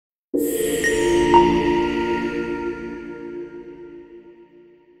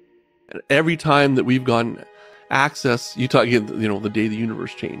And every time that we've gotten access, you talk, the day the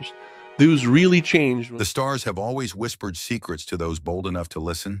universe changed. Those really changed. The stars have always whispered secrets to those bold enough to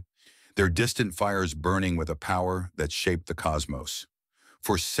listen, their distant fires burning with a power that shaped the cosmos.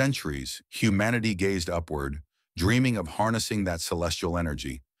 For centuries, humanity gazed upward, dreaming of harnessing that celestial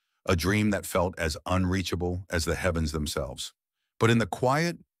energy, a dream that felt as unreachable as the heavens themselves. But in the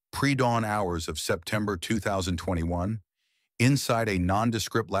quiet, pre-dawn hours of September 2021, inside a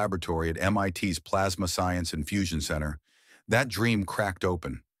nondescript laboratory at MIT's Plasma Science and Fusion Center, that dream cracked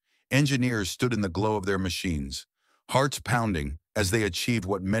open. Engineers stood in the glow of their machines, hearts pounding as they achieved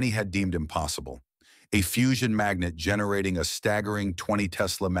what many had deemed impossible: a fusion magnet generating a staggering 20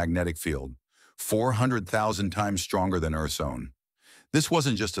 Tesla magnetic field, 400,000 times stronger than Earth's own. This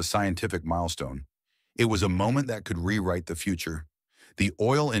wasn't just a scientific milestone. It was a moment that could rewrite the future. The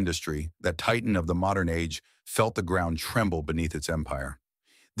oil industry, that titan of the modern age, felt the ground tremble beneath its empire.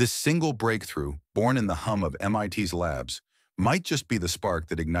 This single breakthrough, born in the hum of MIT's labs, might just be the spark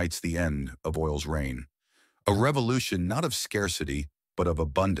that ignites the end of oil's reign. A revolution not of scarcity, but of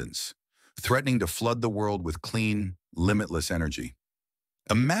abundance, threatening to flood the world with clean, limitless energy.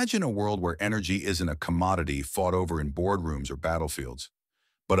 Imagine a world where energy isn't a commodity fought over in boardrooms or battlefields,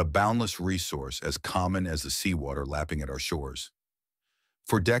 but a boundless resource as common as the seawater lapping at our shores.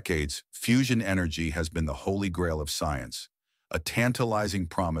 For decades, fusion energy has been the holy grail of science, a tantalizing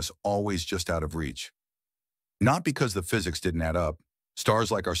promise always just out of reach. Not because the physics didn't add up —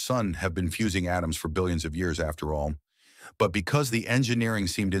 stars like our sun have been fusing atoms for billions of years after all — but because the engineering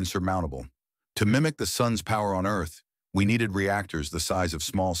seemed insurmountable. To mimic the sun's power on Earth, we needed reactors the size of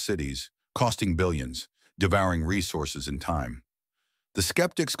small cities, costing billions, devouring resources and time. The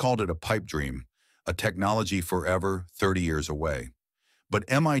skeptics called it a pipe dream, a technology forever 30 years away. But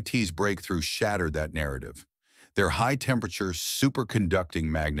MIT's breakthrough shattered that narrative. Their high-temperature superconducting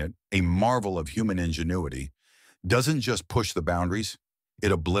magnet, a marvel of human ingenuity, doesn't just push the boundaries,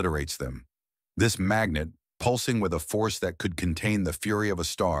 it obliterates them. This magnet, pulsing with a force that could contain the fury of a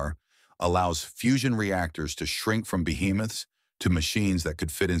star, allows fusion reactors to shrink from behemoths to machines that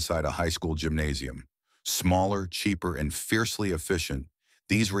could fit inside a high school gymnasium. Smaller, cheaper, and fiercely efficient,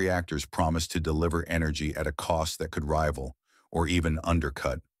 these reactors promise to deliver energy at a cost that could rival, or even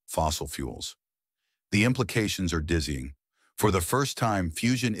undercut, fossil fuels. The implications are dizzying. For the first time,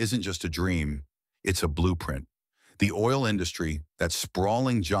 fusion isn't just a dream, it's a blueprint. The oil industry, that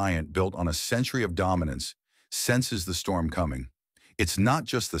sprawling giant built on a century of dominance, senses the storm coming. It's not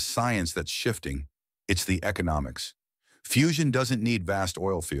just the science that's shifting, it's the economics. Fusion doesn't need vast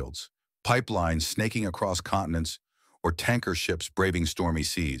oil fields, pipelines snaking across continents, or tanker ships braving stormy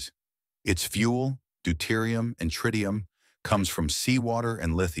seas. Its fuel, deuterium and tritium, comes from seawater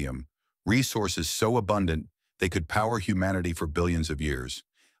and lithium, resources so abundant they could power humanity for billions of years.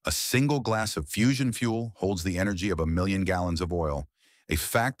 A single glass of fusion fuel holds the energy of 1 million gallons of oil, a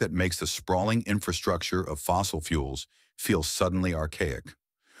fact that makes the sprawling infrastructure of fossil fuels feel suddenly archaic.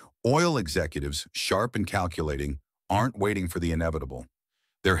 Oil executives, sharp and calculating, aren't waiting for the inevitable.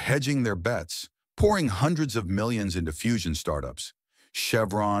 They're hedging their bets, pouring hundreds of millions into fusion startups.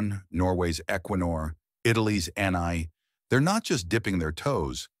 Chevron, Norway's Equinor, Italy's Eni, they're not just dipping their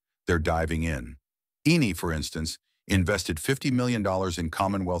toes, they're diving in. Eni, for instance, invested $50 million in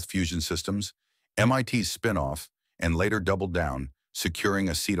Commonwealth Fusion Systems, MIT's spin-off, and later doubled down, securing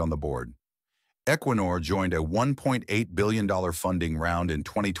a seat on the board. Equinor joined a $1.8 billion funding round in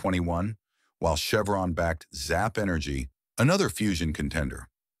 2021, while Chevron backed Zap Energy, another fusion contender.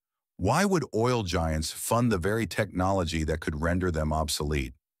 Why would oil giants fund the very technology that could render them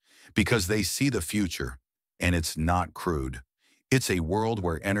obsolete? Because they see the future, and it's not crude. It's a world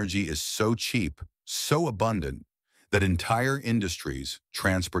where energy is so cheap, so abundant, that entire industries,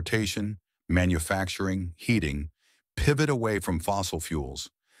 transportation, manufacturing, heating, pivot away from fossil fuels,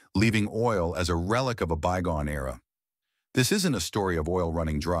 leaving oil as a relic of a bygone era. This isn't a story of oil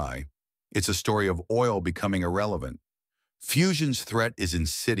running dry. It's a story of oil becoming irrelevant. Fusion's threat is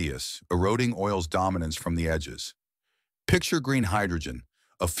insidious, eroding oil's dominance from the edges. Picture green hydrogen,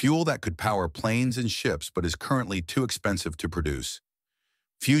 a fuel that could power planes and ships but is currently too expensive to produce.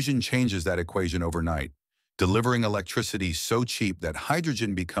 Fusion changes that equation overnight, delivering electricity so cheap that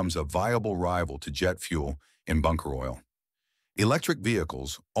hydrogen becomes a viable rival to jet fuel and bunker oil. Electric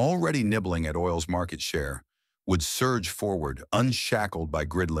vehicles, already nibbling at oil's market share, would surge forward, unshackled by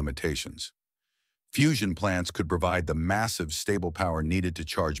grid limitations. Fusion plants could provide the massive stable power needed to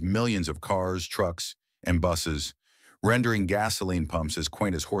charge millions of cars, trucks, and buses, rendering gasoline pumps as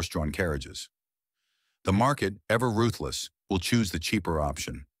quaint as horse-drawn carriages. The market, ever ruthless, will choose the cheaper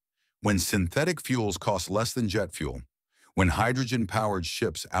option. When synthetic fuels cost less than jet fuel, When hydrogen-powered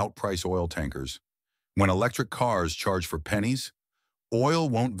ships outprice oil tankers, when electric cars charge for pennies, oil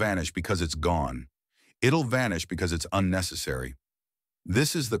won't vanish because it's gone. It'll vanish because it's unnecessary.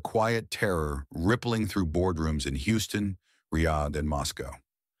 This is the quiet terror rippling through boardrooms in Houston, Riyadh, and Moscow.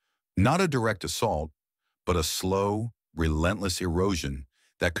 Not a direct assault, but a slow, relentless erosion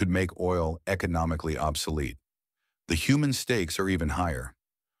that could make oil economically obsolete. The human stakes are even higher.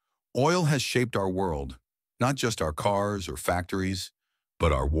 Oil has shaped our world, not just our cars or factories,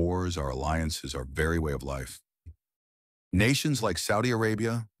 but our wars, our alliances, our very way of life. Nations like Saudi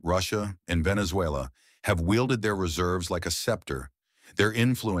Arabia, Russia, and Venezuela have wielded their reserves like a scepter, their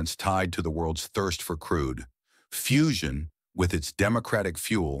influence tied to the world's thirst for crude. Fusion, with its democratic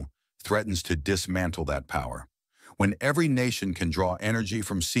fuel, threatens to dismantle that power. When every nation can draw energy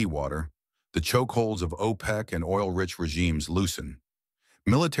from seawater, the chokeholds of OPEC and oil-rich regimes loosen.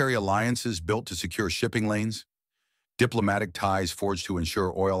 Military alliances built to secure shipping lanes, diplomatic ties forged to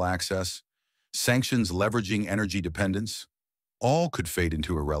ensure oil access, sanctions leveraging energy dependence, all could fade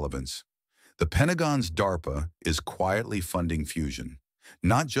into irrelevance. The Pentagon's DARPA is quietly funding fusion,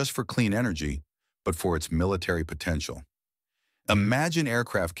 not just for clean energy, but for its military potential. Imagine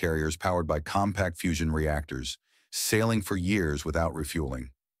aircraft carriers powered by compact fusion reactors, sailing for years without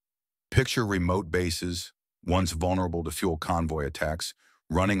refueling. Picture remote bases, once vulnerable to fuel convoy attacks,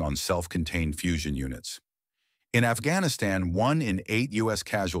 running on self-contained fusion units. In Afghanistan, 1 in 8 U.S.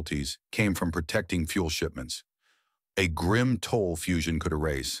 casualties came from protecting fuel shipments. A grim toll fusion could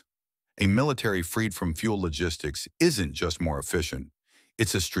erase. A military freed from fuel logistics isn't just more efficient.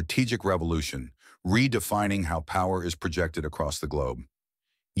 It's a strategic revolution, redefining how power is projected across the globe.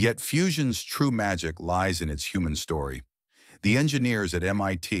 Yet fusion's true magic lies in its human story. The engineers at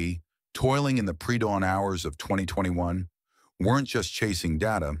MIT, toiling in the pre-dawn hours of 2021, weren't just chasing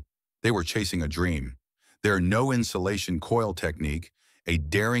data, they were chasing a dream. Their no-insulation coil technique, a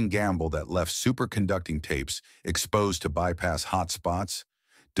daring gamble that left superconducting tapes exposed to bypass hot spots,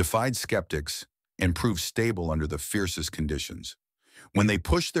 defied skeptics, and proved stable under the fiercest conditions. When they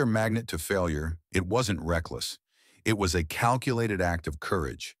pushed their magnet to failure, it wasn't reckless. It was a calculated act of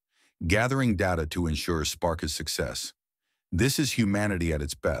courage, gathering data to ensure Spark's success. This is humanity at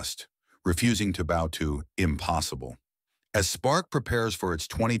its best, refusing to bow to impossible. As Spark prepares for its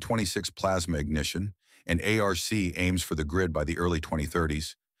 2026 plasma ignition, and ARC aims for the grid by the early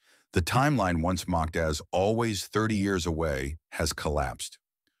 2030s, the timeline once mocked as always 30 years away has collapsed.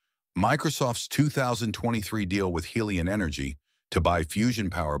 Microsoft's 2023 deal with Helion Energy to buy fusion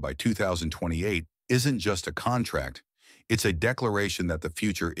power by 2028 isn't just a contract, it's a declaration that the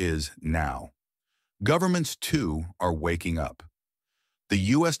future is now. Governments, too, are waking up. The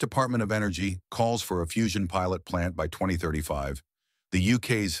U.S. Department of Energy calls for a fusion pilot plant by 2035. The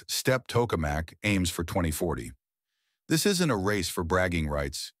UK's STEP tokamak aims for 2040. This isn't a race for bragging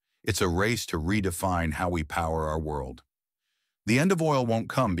rights. It's a race to redefine how we power our world. The end of oil won't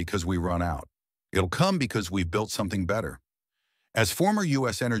come because we run out. It'll come because we've built something better. As former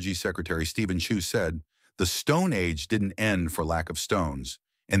U.S. Energy Secretary Stephen Chu said, the Stone Age didn't end for lack of stones,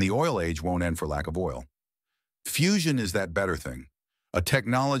 and the oil age won't end for lack of oil. Fusion is that better thing, a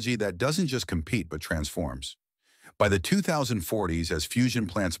technology that doesn't just compete but transforms. By the 2040s, as fusion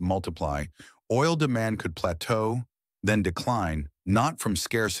plants multiply, oil demand could plateau, then decline, not from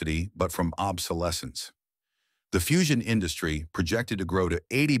scarcity, but from obsolescence. The fusion industry, projected to grow to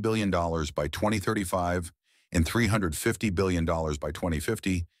 $80 billion by 2035 and $350 billion by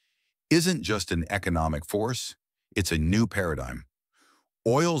 2050, isn't just an economic force, it's a new paradigm.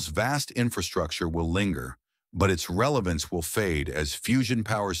 Oil's vast infrastructure will linger, but its relevance will fade as fusion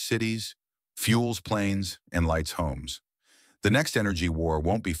powers cities, fuels planes, and lights homes. The next energy war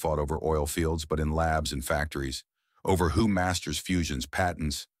won't be fought over oil fields, but in labs and factories, over who masters fusion's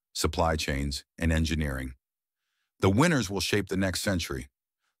patents, supply chains, and engineering. The winners will shape the next century.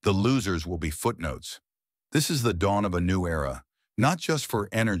 The losers will be footnotes. This is the dawn of a new era, not just for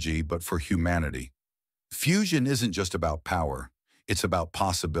energy, but for humanity. Fusion isn't just about power, it's about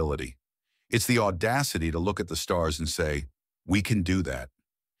possibility. It's the audacity to look at the stars and say, we can do that.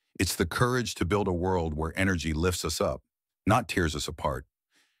 It's the courage to build a world where energy lifts us up, not tears us apart.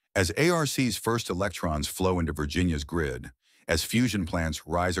 As ARC's first electrons flow into Virginia's grid, as fusion plants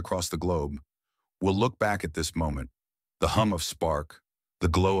rise across the globe, we'll look back at this moment, the hum of spark, the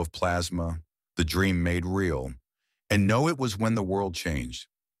glow of plasma, the dream made real, and know it was when the world changed.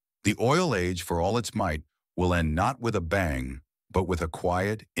 The oil age, for all its might, will end not with a bang, but with a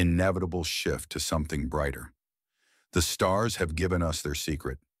quiet, inevitable shift to something brighter. The stars have given us their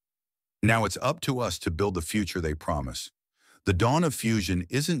secret. Now it's up to us to build the future they promise. The dawn of fusion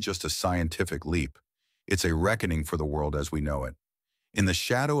isn't just a scientific leap. It's a reckoning for the world as we know it. In the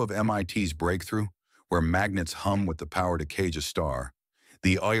shadow of MIT's breakthrough, where magnets hum with the power to cage a star,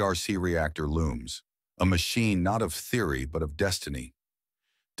 the IRC reactor looms, a machine not of theory but of destiny.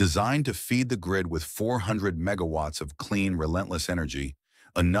 Designed to feed the grid with 400 megawatts of clean, relentless energy,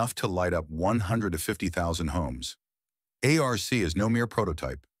 enough to light up 150,000 homes. ARC is no mere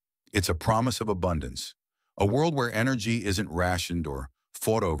prototype. It's a promise of abundance, a world where energy isn't rationed or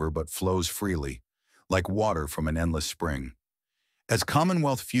fought over but flows freely, like water from an endless spring. As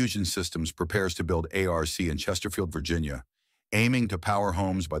Commonwealth Fusion Systems prepares to build ARC in Chesterfield, Virginia, aiming to power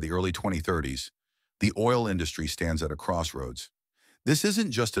homes by the early 2030s, the oil industry stands at a crossroads. This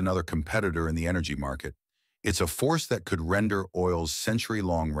isn't just another competitor in the energy market. It's a force that could render oil's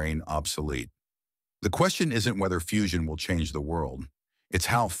century-long reign obsolete. The question isn't whether fusion will change the world. It's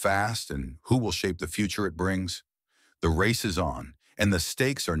how fast and who will shape the future it brings. The race is on, and the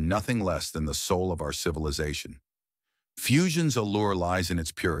stakes are nothing less than the soul of our civilization. Fusion's allure lies in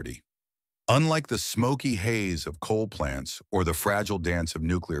its purity. Unlike the smoky haze of coal plants or the fragile dance of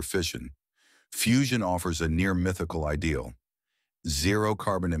nuclear fission, fusion offers a near-mythical ideal. Zero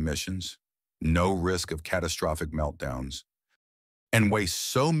carbon emissions, no risk of catastrophic meltdowns, and waste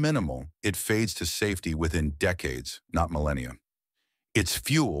so minimal it fades to safety within decades, not millennia. Its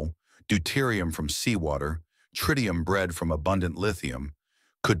fuel, deuterium from seawater, tritium bred from abundant lithium,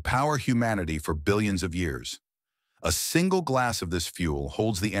 could power humanity for billions of years. A single glass of this fuel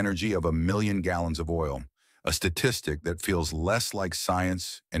holds the energy of 1 million gallons of oil, a statistic that feels less like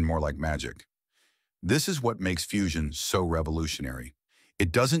science and more like magic. This is what makes fusion so revolutionary.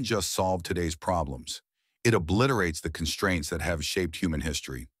 It doesn't just solve today's problems. It obliterates the constraints that have shaped human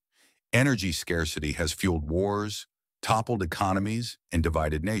history. Energy scarcity has fueled wars, toppled economies, and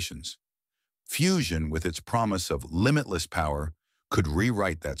divided nations. Fusion, with its promise of limitless power, could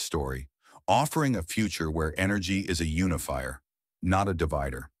rewrite that story, offering a future where energy is a unifier, not a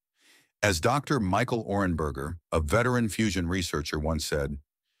divider. As Dr. Michael Orenberger, a veteran fusion researcher, once said,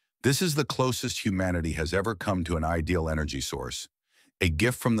 "This is the closest humanity has ever come to an ideal energy source, a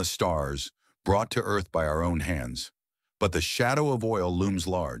gift from the stars, brought to Earth by our own hands. But the shadow of oil looms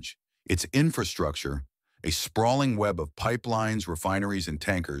large. Its infrastructure, a sprawling web of pipelines, refineries, and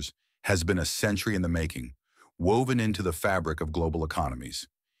tankers, has been a century in the making, woven into the fabric of global economies.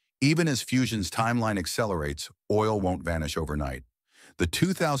 Even as fusion's timeline accelerates, oil won't vanish overnight. The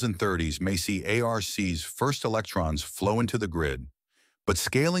 2030s may see ARC's first electrons flow into the grid, but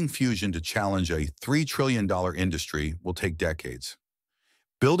scaling fusion to challenge a $3 trillion industry will take decades.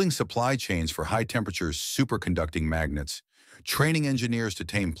 Building supply chains for high-temperature superconducting magnets, training engineers to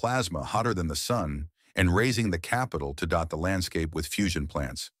tame plasma hotter than the sun, and raising the capital to dot the landscape with fusion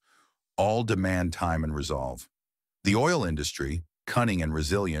plants, all demand time and resolve. The oil industry, cunning and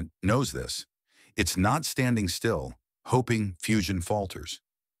resilient, knows this. It's not standing still, hoping fusion falters.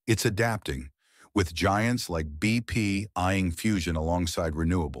 It's adapting, with giants like BP eyeing fusion alongside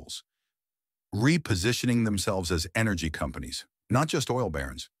renewables, repositioning themselves as energy companies, not just oil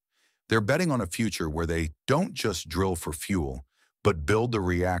barons. They're betting on a future where they don't just drill for fuel, but build the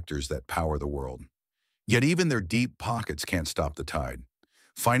reactors that power the world. Yet even their deep pockets can't stop the tide.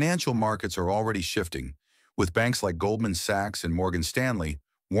 Financial markets are already shifting, with banks like Goldman Sachs and Morgan Stanley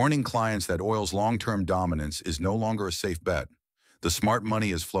warning clients that oil's long-term dominance is no longer a safe bet. The smart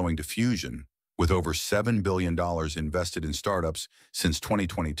money is flowing to fusion, with over $7 billion invested in startups since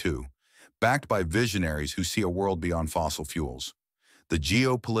 2022, backed by visionaries who see a world beyond fossil fuels. The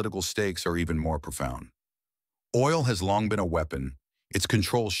geopolitical stakes are even more profound. Oil has long been a weapon, its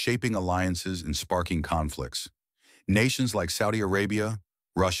control shaping alliances and sparking conflicts. Nations like Saudi Arabia,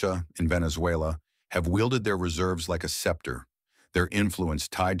 Russia, and Venezuela have wielded their reserves like a scepter, their influence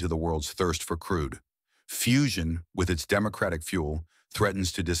tied to the world's thirst for crude. Fusion, with its democratic fuel,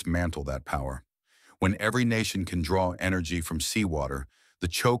 threatens to dismantle that power. When every nation can draw energy from seawater, the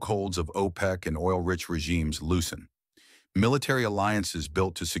chokeholds of OPEC and oil-rich regimes loosen. Military alliances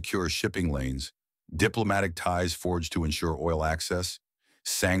built to secure shipping lanes, diplomatic ties forged to ensure oil access,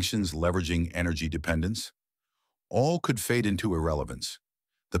 sanctions leveraging energy dependence, all could fade into irrelevance.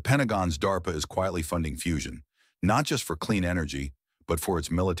 The Pentagon's DARPA is quietly funding fusion, not just for clean energy, but for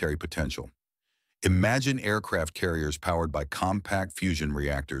its military potential. Imagine aircraft carriers powered by compact fusion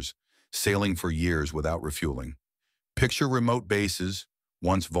reactors, sailing for years without refueling. Picture remote bases,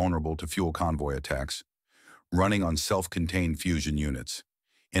 once vulnerable to fuel convoy attacks, running on self-contained fusion units.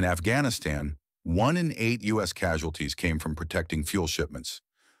 In Afghanistan, 1 in 8 U.S. casualties came from protecting fuel shipments.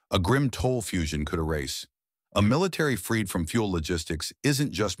 A grim toll fusion could erase. A military freed from fuel logistics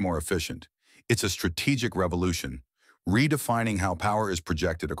isn't just more efficient. It's a strategic revolution, redefining how power is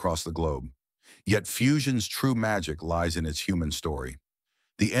projected across the globe. Yet fusion's true magic lies in its human story.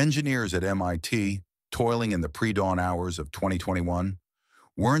 The engineers at MIT, toiling in the pre-dawn hours of 2021,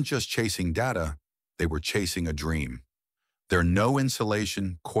 weren't just chasing data, they were chasing a dream. Their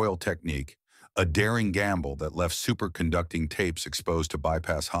no-insulation coil technique, a daring gamble that left superconducting tapes exposed to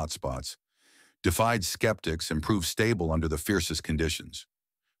bypass hotspots, defied skeptics and proved stable under the fiercest conditions.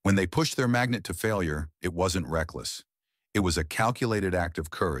 When they pushed their magnet to failure, it wasn't reckless. It was a calculated act of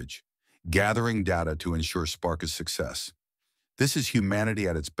courage, gathering data to ensure Spark's success. This is humanity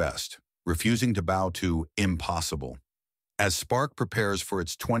at its best, refusing to bow to impossible. As Spark prepares for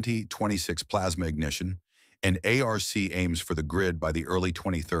its 2026 plasma ignition, and ARC aims for the grid by the early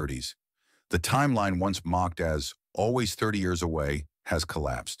 2030s, the timeline once mocked as always 30 years away has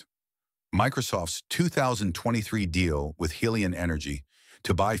collapsed. Microsoft's 2023 deal with Helion Energy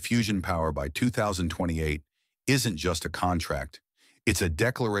to buy fusion power by 2028 isn't just a contract. It's a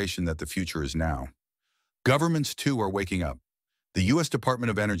declaration that the future is now. Governments, too, are waking up. The U.S. Department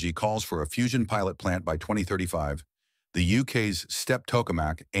of Energy calls for a fusion pilot plant by 2035. The UK's STEP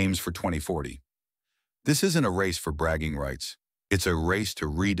tokamak aims for 2040. This isn't a race for bragging rights. It's a race to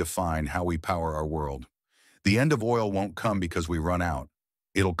redefine how we power our world. The end of oil won't come because we run out.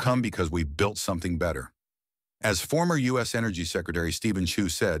 It'll come because we built something better. As former U.S. Energy Secretary Stephen Chu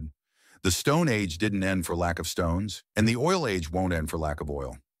said, the Stone Age didn't end for lack of stones, and the oil age won't end for lack of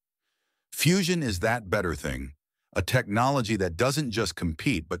oil. Fusion is that better thing, a technology that doesn't just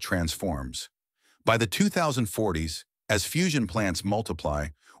compete but transforms. By the 2040s, as fusion plants multiply,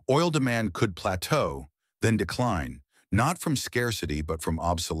 oil demand could plateau, then decline, not from scarcity but from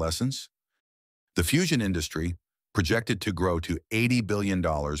obsolescence. The fusion industry, projected to grow to $80 billion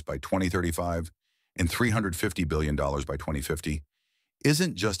by 2035 and $350 billion by 2050,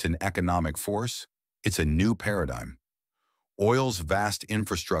 isn't just an economic force, it's a new paradigm. Oil's vast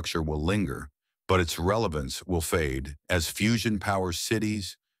infrastructure will linger, but its relevance will fade as fusion powers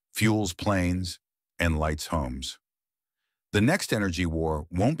cities, fuels planes, and lights homes. The next energy war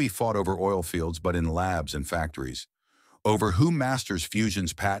won't be fought over oil fields but in labs and factories, over who masters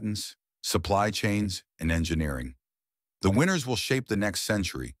fusion's patents, supply chains, and engineering. The winners will shape the next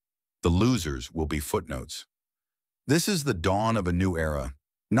century. The losers will be footnotes. This is the dawn of a new era,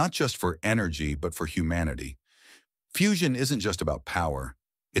 not just for energy but for humanity. Fusion isn't just about power,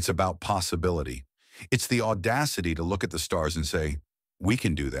 it's about possibility. It's the audacity to look at the stars and say, we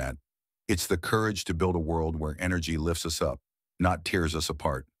can do that. It's the courage to build a world where energy lifts us up, not tears us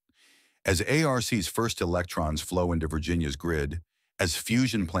apart. As ARC's first electrons flow into Virginia's grid, as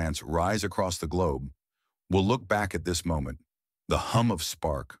fusion plants rise across the globe, we'll look back at this moment, the hum of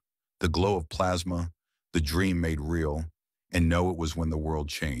spark, the glow of plasma, the dream made real, and know it was when the world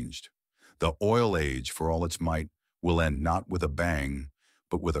changed. The oil age, for all its might, will end not with a bang,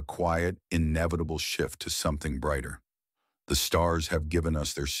 but with a quiet, inevitable shift to something brighter. The stars have given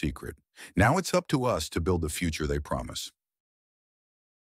us their secret. Now it's up to us to build the future they promise.